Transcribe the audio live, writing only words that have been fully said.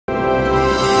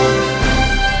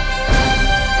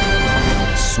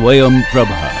Swayam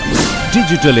Prabha.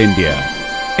 Digital India.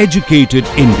 Educated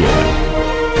India.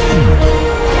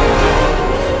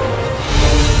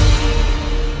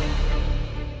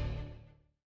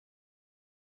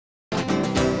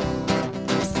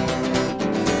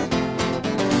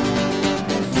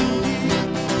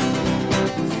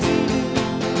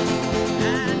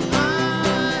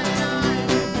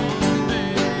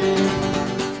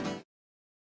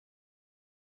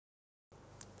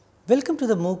 Welcome to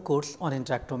the MOOC course on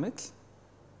Interactomics.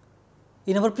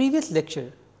 In our previous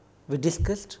lecture, we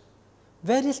discussed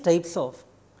various types of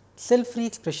cell-free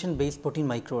expression based protein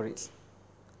microarrays.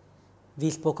 We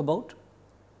spoke about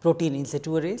protein in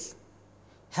situ arrays,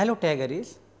 halo tag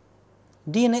arrays,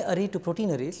 DNA array to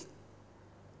protein arrays,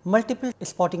 multiple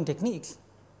spotting techniques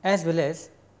as well as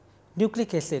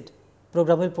nucleic acid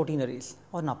programmable protein arrays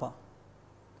or NAPPA.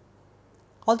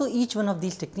 Although each one of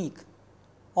these techniques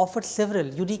offers several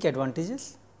unique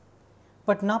advantages,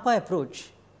 but NAPPA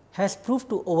approach has proved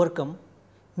to overcome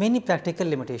many practical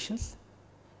limitations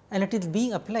and it is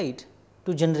being applied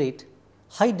to generate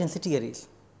high density arrays.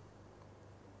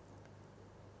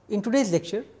 In today's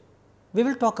lecture, we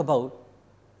will talk about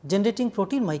generating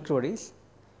protein microarrays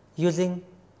using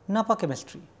NAPPA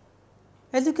chemistry.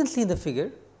 As you can see in the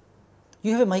figure,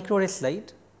 you have a microarray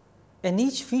slide and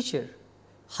each feature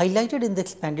highlighted in the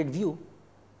expanded view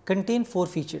contain 4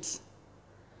 features.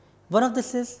 One of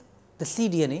this is the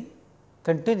cDNA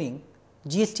containing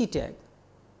GST tag.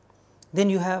 Then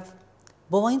you have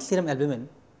bovine serum albumin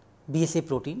BSA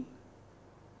protein,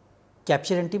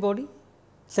 capture antibody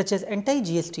such as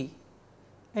anti-GST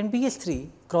and BS3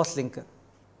 cross-linker.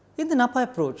 In the NAPPA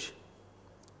approach,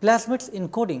 plasmids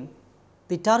encoding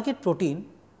the target protein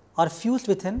are fused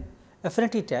with an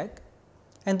affinity tag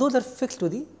and those are fixed to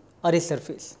the array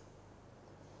surface.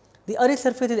 The array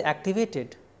surface is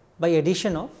activated by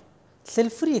addition of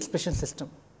cell-free expression system.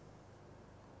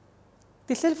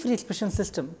 The cell-free expression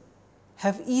system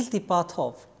have eased the path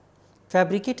of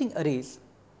fabricating arrays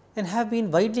and have been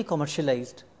widely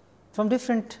commercialized from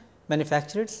different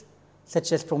manufacturers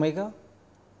such as Promega,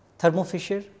 Thermo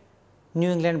Fisher,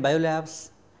 New England Biolabs,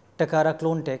 Takara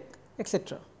Clone Tech,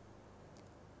 etc.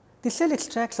 The cell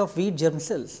extracts of wheat germ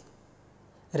cells,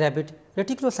 rabbit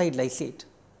reticulocyte lysate,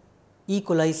 E.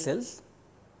 coli cells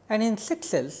and insect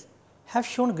cells have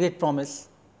shown great promise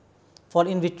for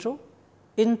in vitro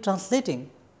in translating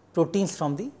proteins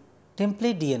from the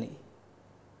template DNA.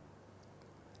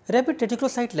 Rabbit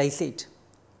reticulocyte lysate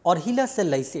or HeLa cell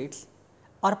lysates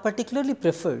are particularly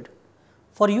preferred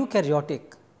for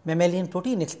eukaryotic mammalian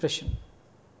protein expression.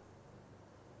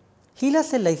 HeLa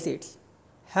cell lysates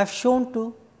have shown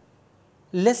to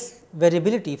less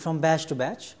variability from batch to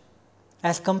batch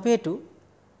as compared to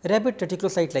rabbit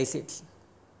reticulocyte lysates.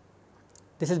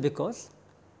 This is because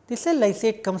the cell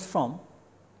lysate comes from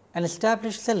an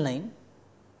established cell line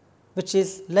which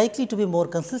is likely to be more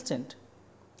consistent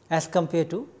as compared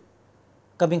to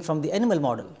coming from the animal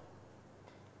model.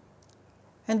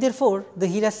 And therefore, the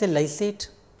HeLa cell lysate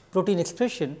protein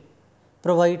expression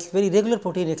provides very regular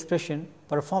protein expression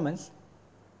performance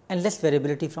and less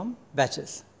variability from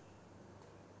batches.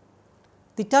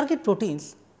 The target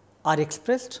proteins are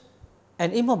expressed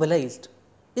and immobilized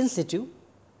in situ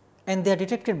and they are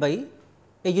detected by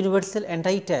a universal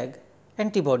anti-tag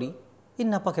antibody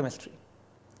in NAPPA chemistry.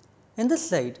 In this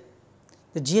slide,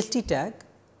 the GST tag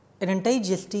and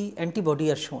anti-GST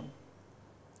antibody are shown.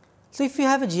 So, if you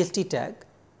have a GST tag,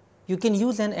 you can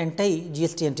use an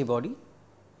anti-GST antibody.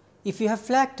 If you have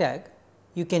flag tag,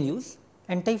 you can use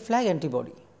anti-flag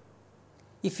antibody.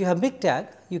 If you have MIC tag,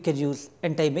 you can use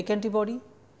anti-MIC antibody.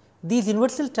 These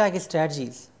universal tag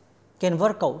strategies can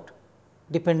work out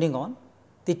depending on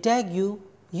the tag you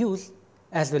use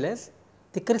as well as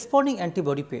the corresponding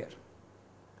antibody pair.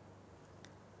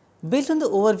 Based on the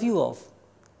overview of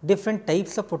different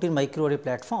types of protein microarray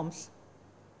platforms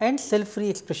and cell-free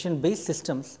expression based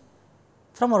systems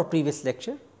from our previous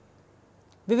lecture,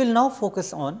 we will now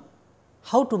focus on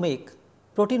how to make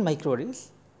protein microarrays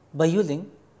by using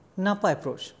NAPPA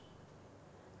approach.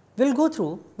 We will go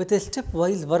through with a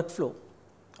stepwise workflow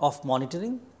of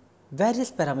monitoring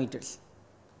various parameters.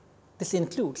 This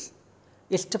includes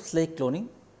steps like cloning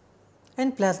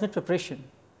and plasmid preparation,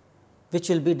 which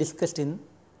will be discussed in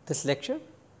this lecture,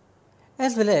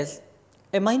 as well as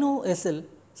amino acyl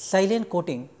silane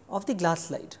coating of the glass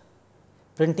slide,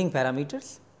 printing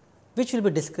parameters, which will be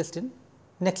discussed in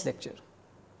next lecture.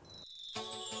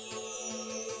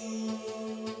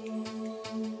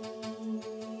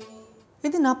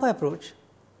 In the NAPPA approach,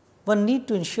 one need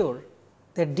to ensure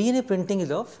that DNA printing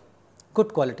is of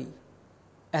good quality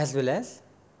as well as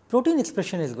protein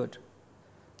expression is good,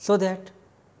 so that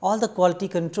all the quality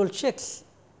control checks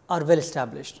are well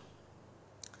established.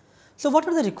 So, what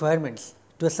are the requirements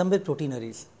to assemble protein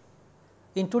arrays?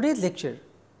 In today's lecture,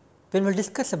 we will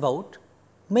discuss about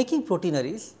making protein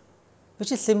arrays,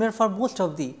 which is similar for most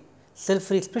of the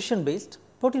cell-free expression based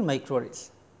protein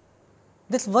microarrays.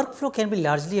 This workflow can be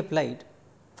largely applied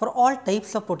for all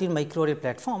types of protein microarray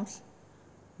platforms,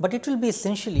 but it will be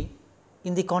essentially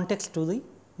in the context to the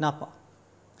NAPPA.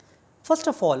 First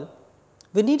of all,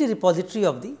 we need a repository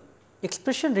of the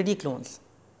expression ready clones,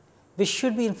 which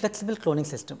should be in flexible cloning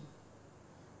system.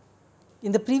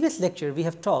 In the previous lecture, we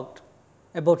have talked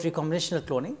about recombinational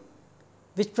cloning,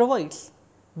 which provides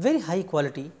very high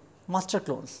quality master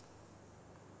clones.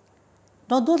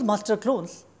 Now, those master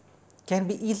clones can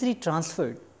be easily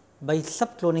transferred by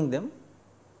subcloning them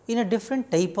in a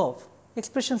different type of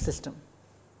expression system.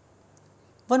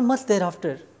 One must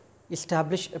thereafter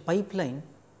establish a pipeline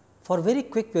for very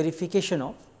quick purification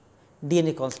of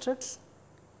DNA constructs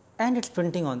and its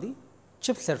printing on the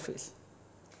chip surface.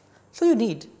 So, you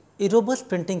need a robust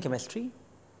printing chemistry,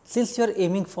 since you are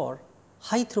aiming for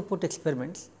high throughput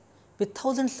experiments with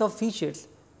thousands of features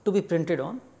to be printed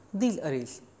on these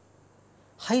arrays.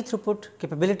 High throughput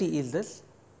capability is thus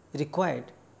required,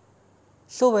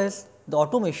 so as the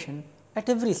automation at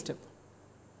every step.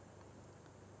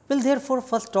 We will therefore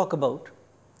first talk about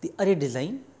the array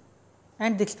design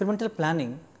and the experimental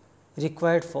planning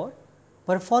required for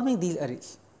performing these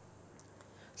arrays.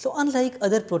 So, unlike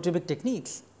other proteomic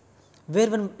techniques, where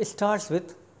one starts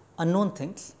with unknown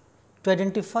things to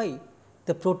identify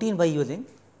the protein by using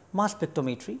mass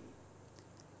spectrometry,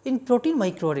 in protein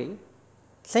microarray,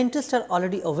 scientists are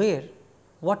already aware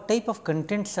what type of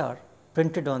contents are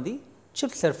printed on the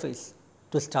chip surface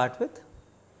to start with,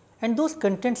 and those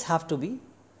contents have to be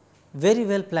very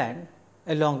well planned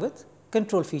along with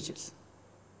control features.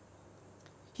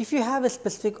 If you have a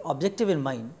specific objective in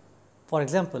mind, for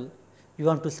example, you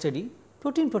want to study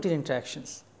protein-protein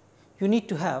interactions, you need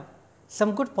to have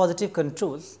some good positive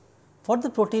controls for the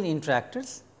protein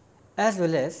interactors as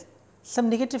well as some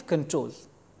negative controls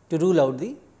to rule out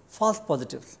the false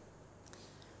positives.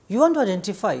 You want to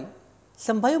identify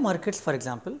some biomarkers, for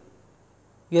example,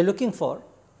 you are looking for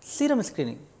serum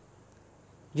screening.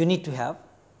 You need to have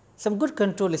some good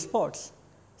control spots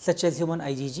such as human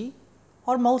IgG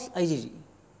or mouse IgG.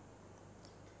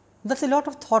 Thus, a lot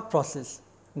of thought process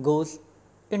goes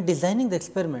in designing the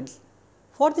experiments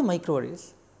for the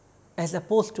microarrays as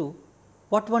opposed to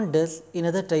what one does in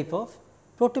other type of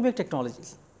proteomic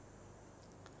technologies.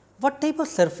 What type of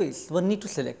surface one need to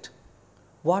select,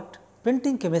 what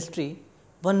printing chemistry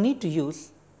one need to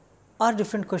use are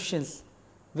different questions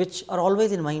which are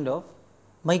always in mind of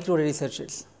microarray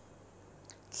researchers.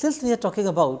 Since we are talking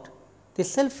about the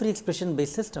cell-free expression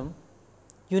based system,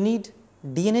 you need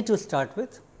DNA to start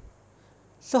with.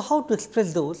 So, how to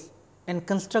express those and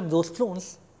construct those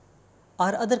clones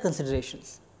are other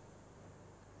considerations.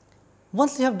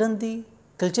 Once you have done the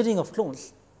culturing of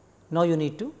clones, now you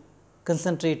need to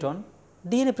concentrate on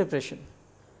DNA preparation.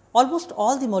 Almost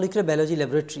all the molecular biology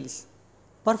laboratories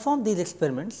perform these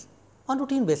experiments on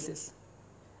routine basis,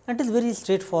 and it is very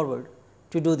straightforward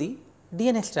to do the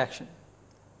DNA extraction.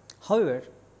 However,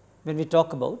 when we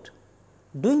talk about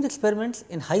doing the experiments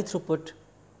in high throughput,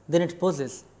 then it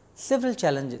poses several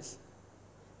challenges,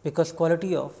 because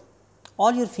quality of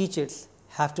all your features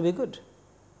have to be good.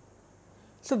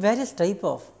 So, various type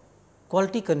of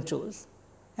quality controls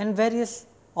and various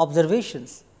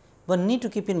observations one need to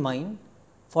keep in mind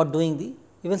for doing the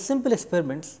even simple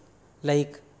experiments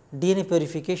like DNA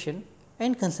purification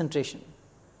and concentration.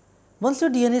 Once your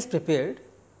DNA is prepared,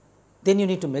 then you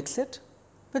need to mix it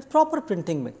with proper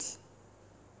printing mix.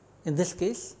 In this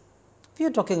case, we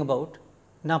are talking about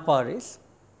NAPPA arrays.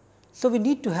 So, we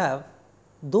need to have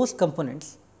those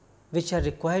components which are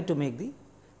required to make the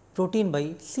protein by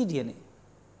cDNA.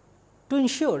 To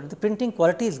ensure the printing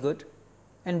quality is good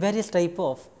and various type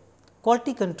of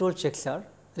quality control checks are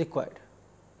required.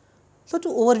 So, to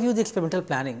overview the experimental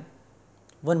planning,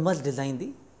 one must design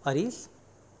the arrays,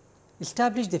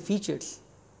 establish the features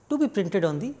to be printed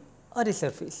on the array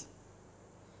surface.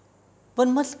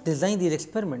 One must design these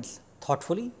experiments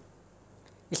thoughtfully,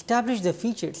 establish the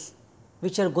features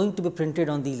which are going to be printed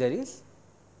on these arrays,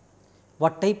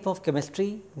 what type of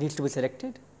chemistry needs to be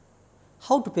selected,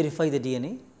 how to purify the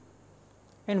DNA,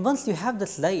 and once you have the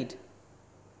slide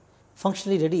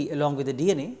functionally ready along with the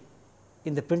DNA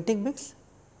in the printing mix,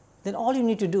 then all you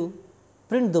need to do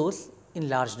print those in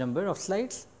large number of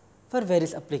slides for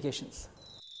various applications.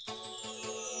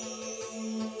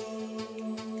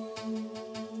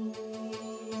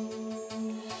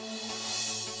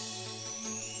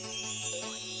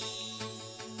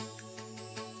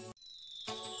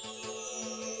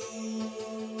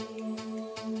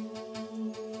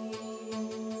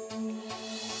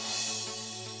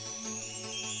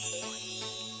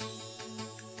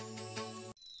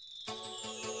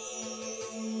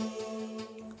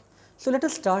 So, let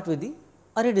us start with the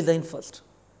array design first.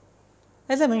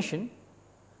 As I mentioned,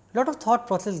 lot of thought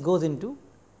process goes into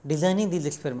designing these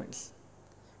experiments.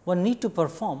 One need to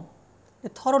perform a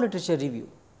thorough literature review.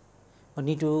 One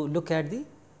need to look at the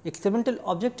experimental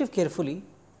objective carefully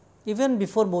even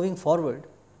before moving forward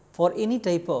for any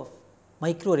type of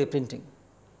microarray printing.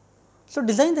 So,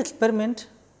 design the experiment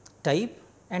type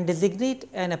and designate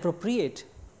an appropriate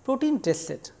protein test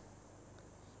set.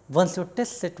 Once your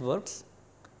test set works,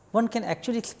 one can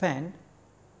actually expand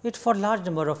it for large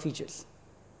number of features.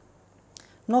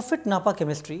 Now, fit NAPPA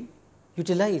chemistry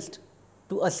utilized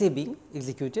to assay being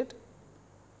executed.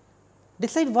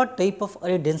 Decide what type of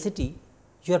array density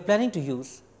you are planning to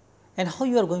use and how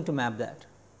you are going to map that.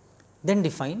 Then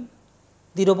define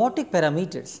the robotic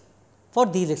parameters for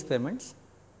these experiments.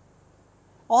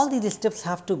 All these steps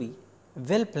have to be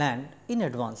well planned in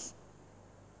advance.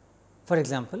 For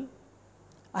example,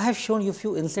 I have shown you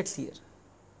few insets here.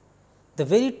 The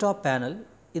very top panel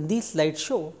in these slides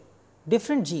show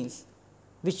different genes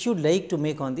which you would like to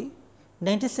make on the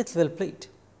 96 well plate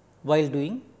while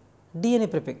doing DNA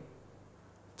prepping.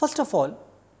 First of all,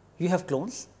 you have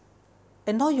clones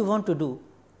and now you want to do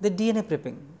the DNA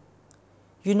prepping.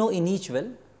 You know in each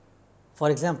well, for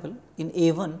example, in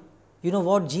A1, you know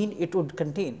what gene it would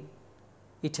contain.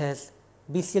 It has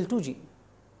BCL2 gene.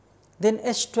 Then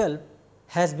H12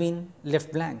 has been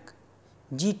left blank,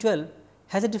 G12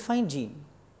 has a defined gene.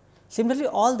 Similarly,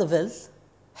 all the wells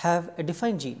have a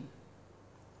defined gene.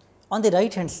 On the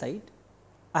right hand side,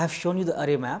 I have shown you the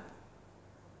array map,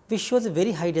 which shows a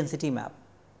very high density map.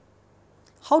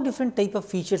 How different type of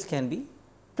features can be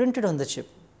printed on the chip.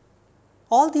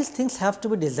 All these things have to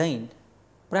be designed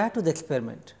prior to the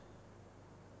experiment.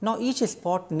 Now, each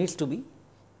spot needs to be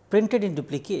printed in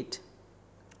duplicate.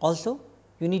 Also,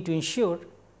 you need to ensure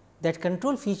that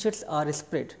control features are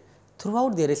spread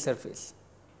throughout the array surface.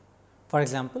 For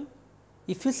example,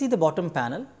 if you see the bottom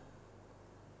panel,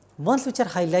 ones which are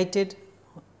highlighted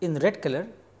in red color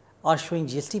are showing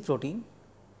GST protein,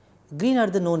 green are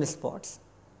the known spots.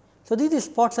 So, these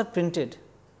spots are printed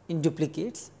in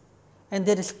duplicates and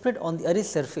they are spread on the array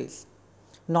surface,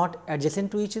 not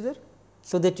adjacent to each other,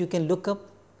 so that you can look up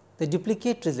the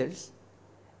duplicate results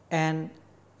and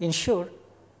ensure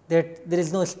that there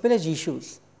is no spillage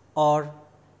issues or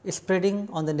spreading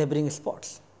on the neighboring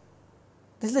spots.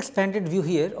 This is expanded view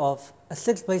here of a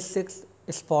 6 by 6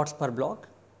 spots per block.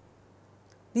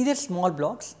 These are small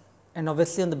blocks and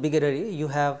obviously on the bigger array you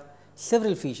have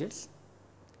several features.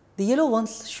 The yellow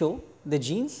ones show the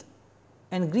genes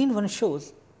and green one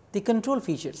shows the control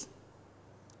features.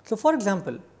 So, for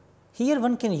example, here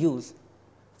one can use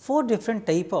 4 different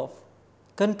type of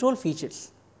control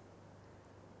features: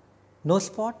 no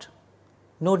spot,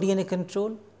 no DNA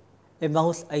control, a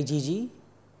mouse IgG,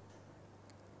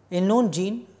 a known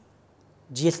gene,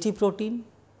 GST protein,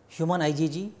 human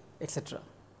IgG, etc.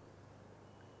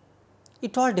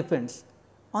 It all depends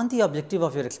on the objective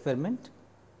of your experiment,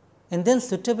 and then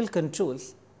suitable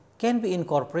controls can be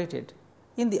incorporated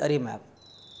in the array map.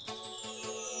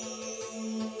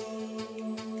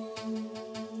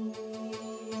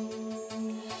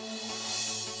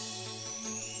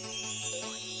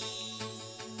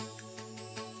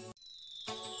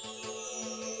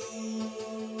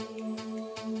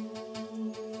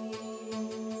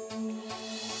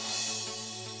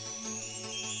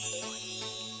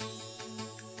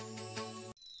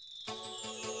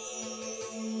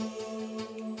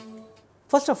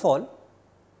 First of all,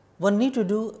 one need to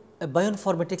do a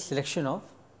bioinformatic selection of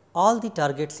all the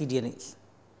target cDNAs.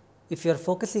 If you are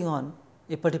focusing on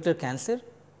a particular cancer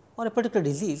or a particular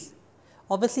disease,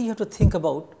 obviously you have to think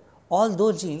about all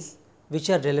those genes which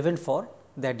are relevant for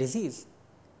that disease,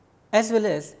 as well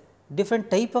as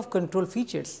different type of control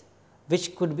features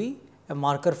which could be a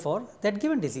marker for that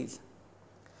given disease.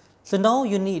 So, now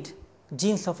you need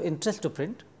genes of interest to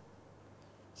print.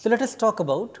 So, let us talk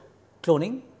about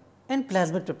cloning and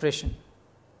plasmid preparation.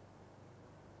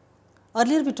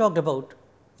 Earlier we talked about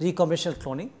recombinational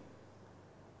cloning.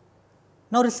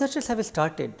 Now, researchers have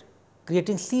started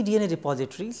creating cDNA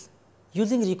repositories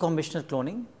using recombinational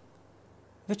cloning,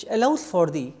 which allows for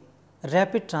the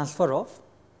rapid transfer of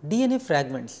DNA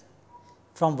fragments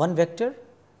from one vector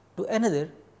to another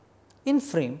in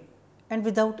frame and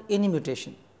without any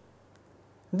mutation.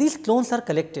 These clones are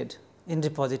collected in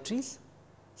repositories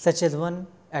such as one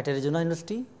at Arizona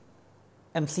University,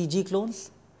 MCG clones,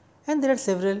 and there are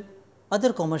several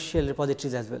other commercial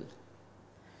repositories as well.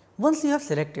 Once you have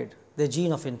selected the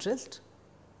gene of interest,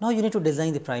 now you need to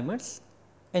design the primers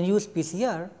and use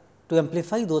PCR to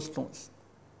amplify those clones.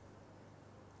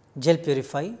 Gel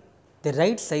purify the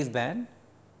right size band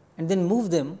and then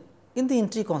move them in the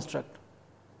entry construct.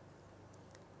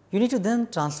 You need to then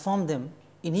transform them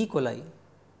in E. coli,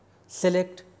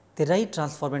 select the right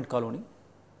transformant colony.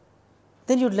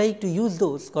 Then you would like to use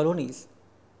those colonies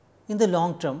in the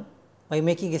long term by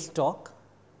making a stock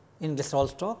in glycerol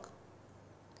stock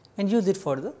and use it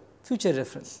for the future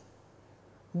reference.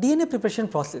 DNA preparation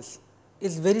process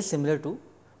is very similar to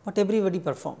what everybody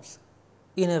performs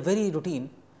in a very routine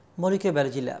molecular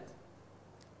biology lab.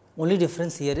 Only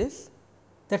difference here is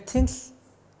that things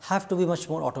have to be much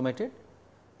more automated,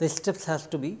 the steps have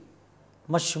to be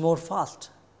much more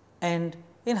fast and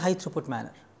in high throughput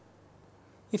manner.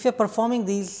 If you are performing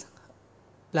these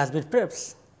plasmid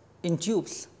preps in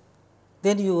tubes,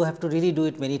 then you have to really do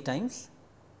it many times,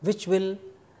 which will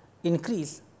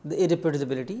increase the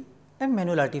irreproducibility and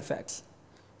manual artifacts.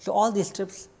 So, all these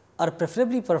steps are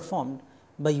preferably performed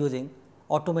by using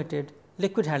automated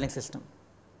liquid handling system.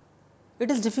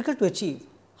 It is difficult to achieve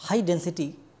high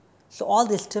density, so all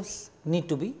these steps need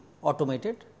to be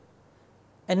automated.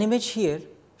 An image here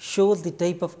shows the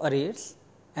type of arrays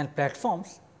and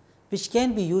platforms which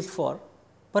can be used for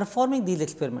performing these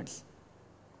experiments.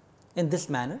 In this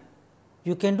manner,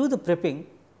 you can do the prepping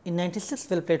in 96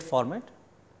 well plate format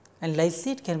and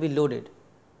lysate can be loaded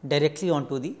directly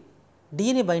onto the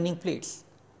DNA binding plates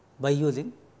by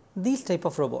using these type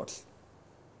of robots.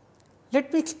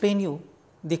 Let me explain you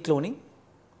the cloning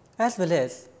as well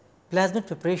as plasmid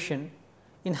preparation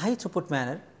in high throughput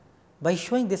manner by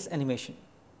showing this animation.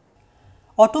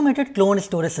 Automated clone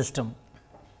storage system.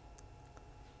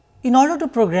 In order to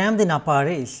program the NAPPA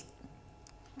arrays,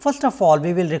 first of all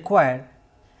we will require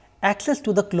access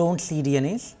to the cloned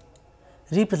cDNAs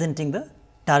representing the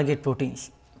target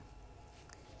proteins.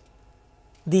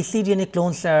 The cDNA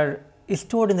clones are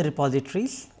stored in the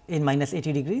repositories in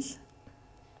 -80 degrees.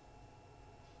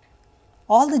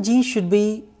 All the genes should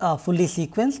be fully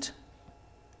sequenced,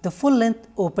 the full length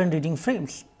open reading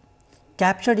frames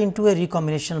captured into a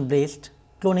recombination based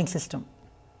cloning system.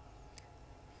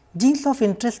 Genes of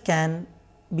interest can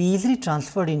be easily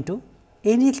transferred into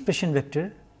any expression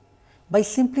vector by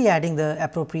simply adding the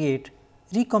appropriate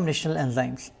recombinational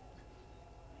enzymes.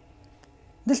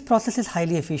 This process is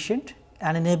highly efficient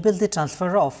and enables the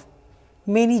transfer of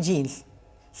many genes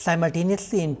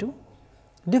simultaneously into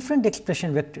different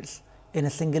expression vectors in a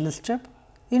single step,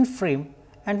 in frame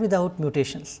and without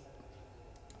mutations.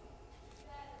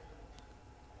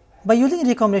 By using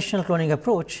recombinational cloning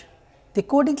approach, the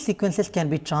coding sequences can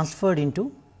be transferred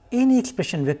into any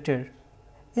expression vector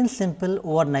in simple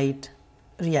overnight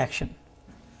reaction.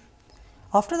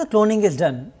 After the cloning is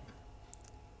done,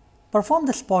 perform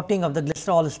the spotting of the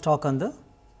glycerol stock on the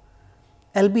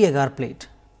LB agar plate.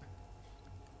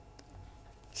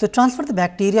 So, transfer the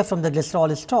bacteria from the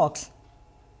glycerol stalks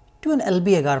to an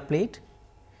LB agar plate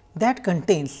that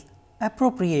contains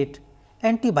appropriate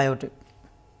antibiotic.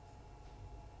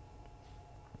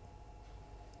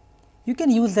 You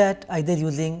can use that either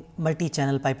using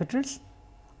multi-channel pipetters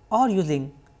or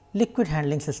using liquid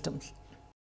handling systems.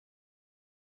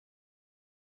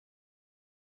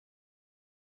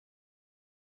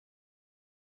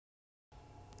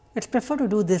 It is preferred to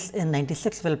do this in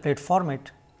 96 well plate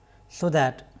format, so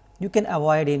that you can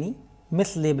avoid any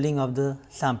mislabeling of the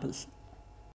samples.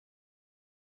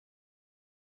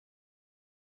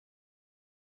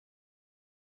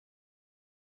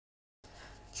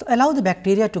 So, allow the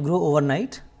bacteria to grow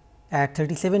overnight at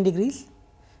 37 degrees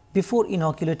before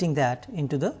inoculating that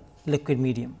into the liquid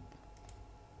medium.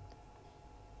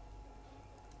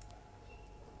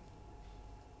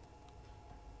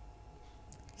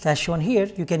 So, as shown here,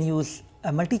 you can use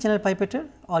a multi-channel pipetter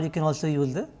or you can also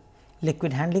use the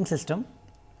liquid handling system.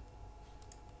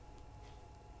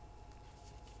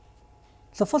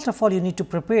 So, first of all you need to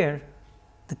prepare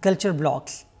the culture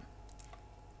blocks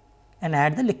and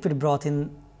add the liquid broth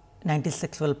in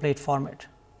 96 well plate format.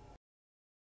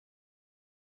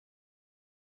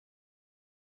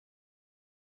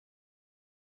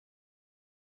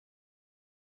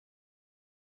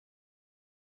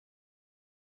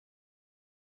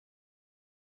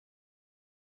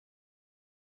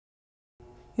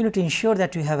 You need to ensure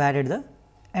that you have added the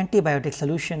antibiotic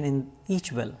solution in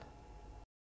each well.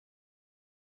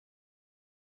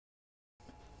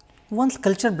 Once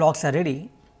culture blocks are ready,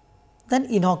 then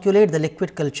inoculate the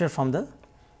liquid culture from the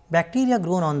bacteria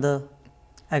grown on the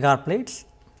agar plates.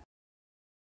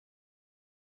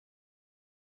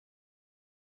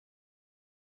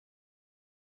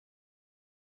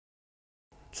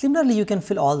 Similarly, you can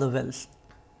fill all the wells.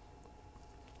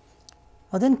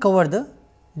 Now, then cover the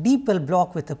deep well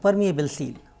block with a permeable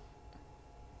seal.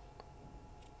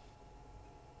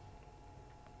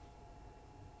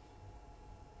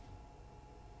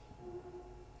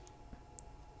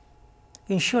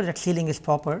 ensure that sealing is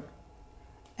proper,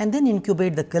 and then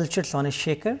incubate the cultures on a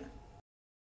shaker.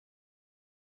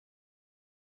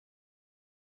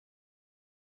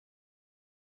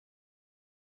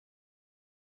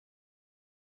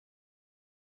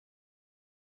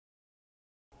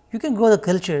 You can grow the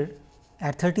culture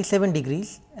at 37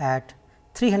 degrees at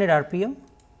 300 rpm.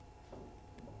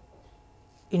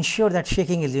 Ensure that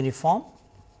shaking is uniform.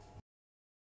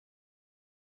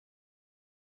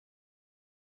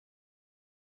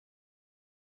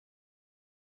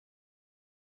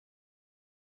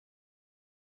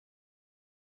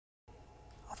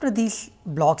 After these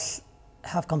blocks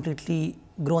have completely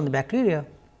grown the bacteria,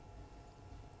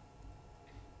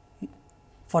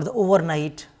 for the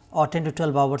overnight or 10 to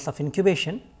 12 hours of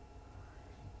incubation,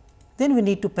 then we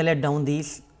need to pellet down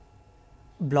these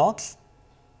blocks.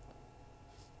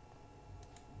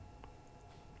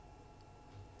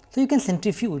 So, you can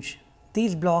centrifuge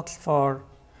these blocks for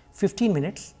 15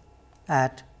 minutes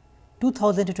at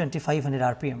 2000 to 2500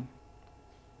 rpm.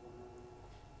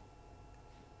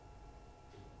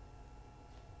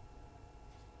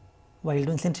 While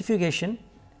doing centrifugation,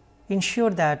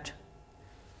 ensure that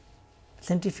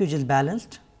centrifuge is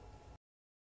balanced.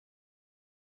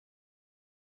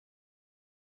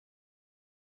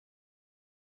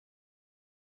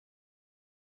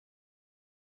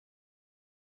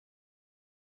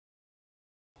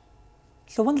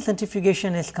 So, once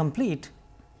centrifugation is complete,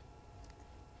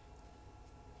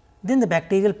 then the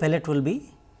bacterial pellet will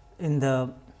be in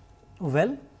the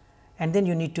well, and then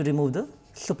you need to remove the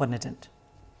supernatant.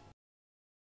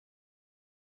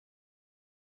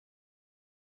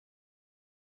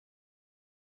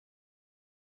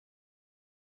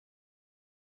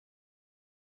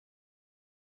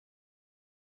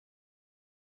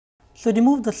 So,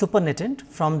 remove the supernatant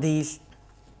from these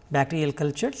bacterial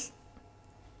cultures.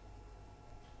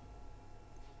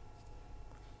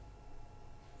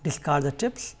 Discard the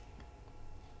tips,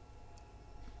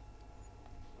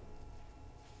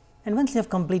 and once you have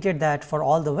completed that for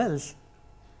all the wells,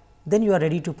 then you are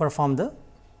ready to perform the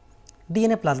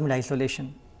DNA plasmid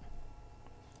isolation.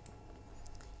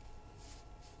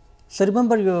 So,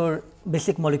 remember your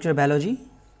basic molecular biology,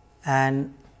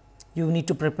 and you need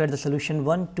to prepare the solution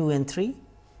 1, 2 and 3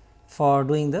 for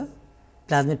doing the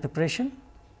plasmid preparation.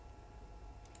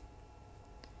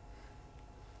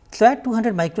 So, add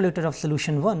 200 microliter of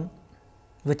solution 1,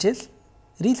 which is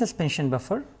resuspension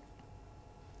buffer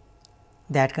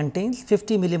that contains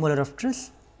 50 millimolar of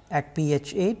tris at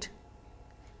pH 8,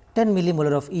 10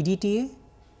 millimolar of EDTA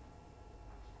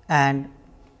and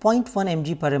 0.1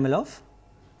 mg per ml of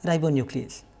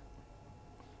ribonuclease.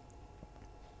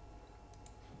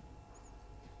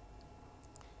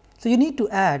 So, you need to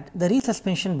add the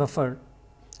resuspension buffer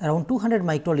around 200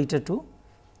 microliter to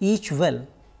each well.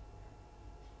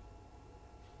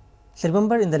 So,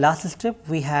 remember in the last step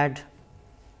we had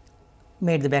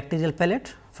made the bacterial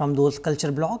pellet from those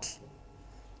culture blocks,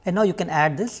 and now you can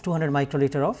add this 200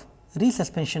 microliter of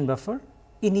resuspension buffer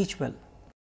in each well.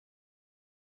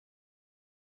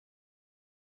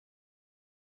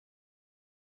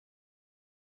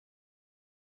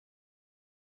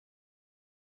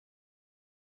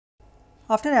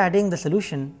 After adding the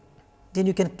solution, then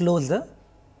you can close the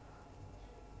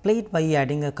plate by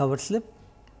adding a cover slip.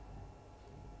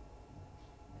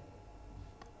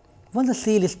 Once the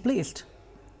seal is placed,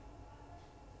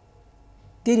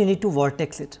 then you need to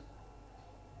vortex it.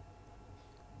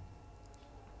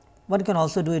 One can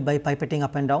also do it by pipetting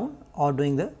up and down or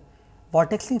doing the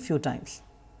vortexing few times.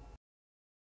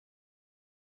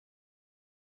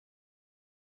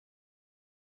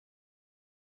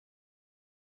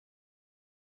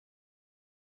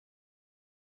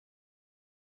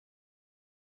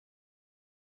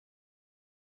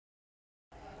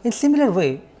 In similar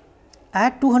way,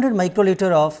 add 200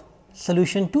 microliter of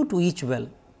solution 2 to each well.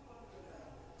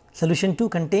 Solution 2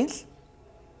 contains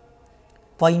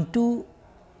 0.2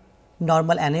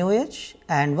 normal NaOH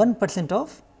and 1%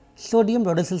 of sodium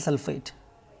rhodocyl sulphate.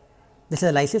 This is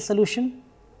a lysis solution.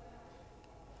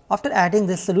 After adding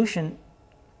this solution,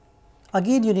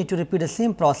 again you need to repeat the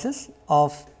same process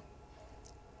of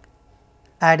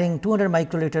adding 200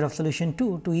 microliter of solution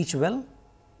 2 to each well,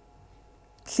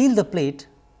 seal the plate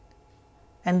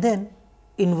and then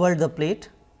invert the plate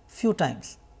few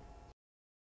times.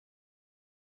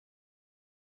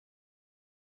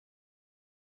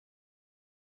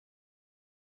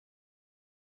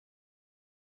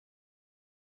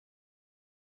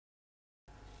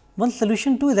 Once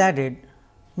solution 2 is added,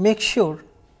 make sure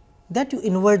that you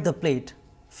invert the plate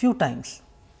few times.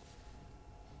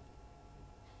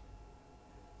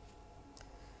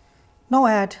 Now,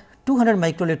 add 200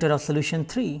 microliter of solution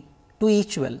 3 to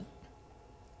each well,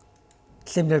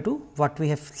 similar to what we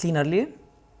have seen earlier.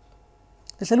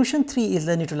 The solution 3 is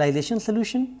the neutralization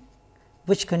solution,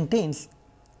 which contains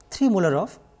 3 molar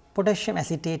of potassium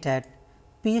acetate at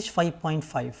pH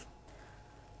 5.5.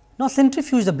 Now,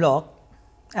 centrifuge the block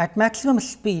at maximum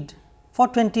speed for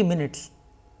 20 minutes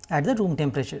at the room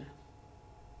temperature.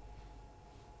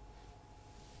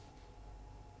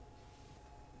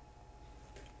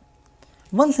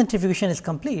 Once centrifugation is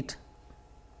complete,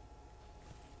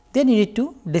 then you need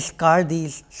to discard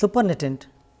these supernatant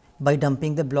by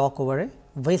dumping the block over a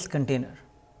waste container.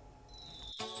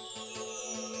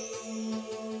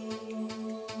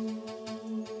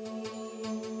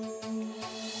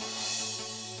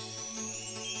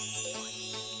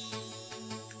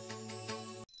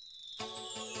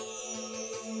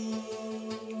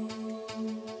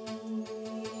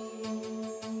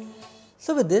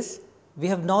 So, with this we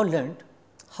have now learned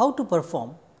how to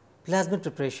perform plasmid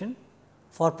preparation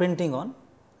for printing on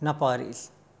NAPPA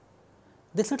arrays.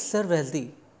 This should serve as the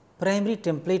primary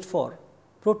template for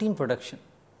protein production.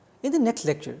 In the next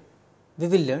lecture, we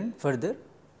will learn further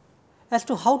as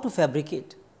to how to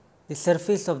fabricate the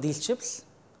surface of these chips,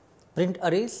 print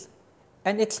arrays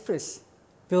and express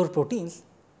pure proteins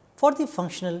for the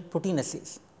functional protein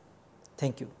assays.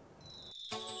 Thank you.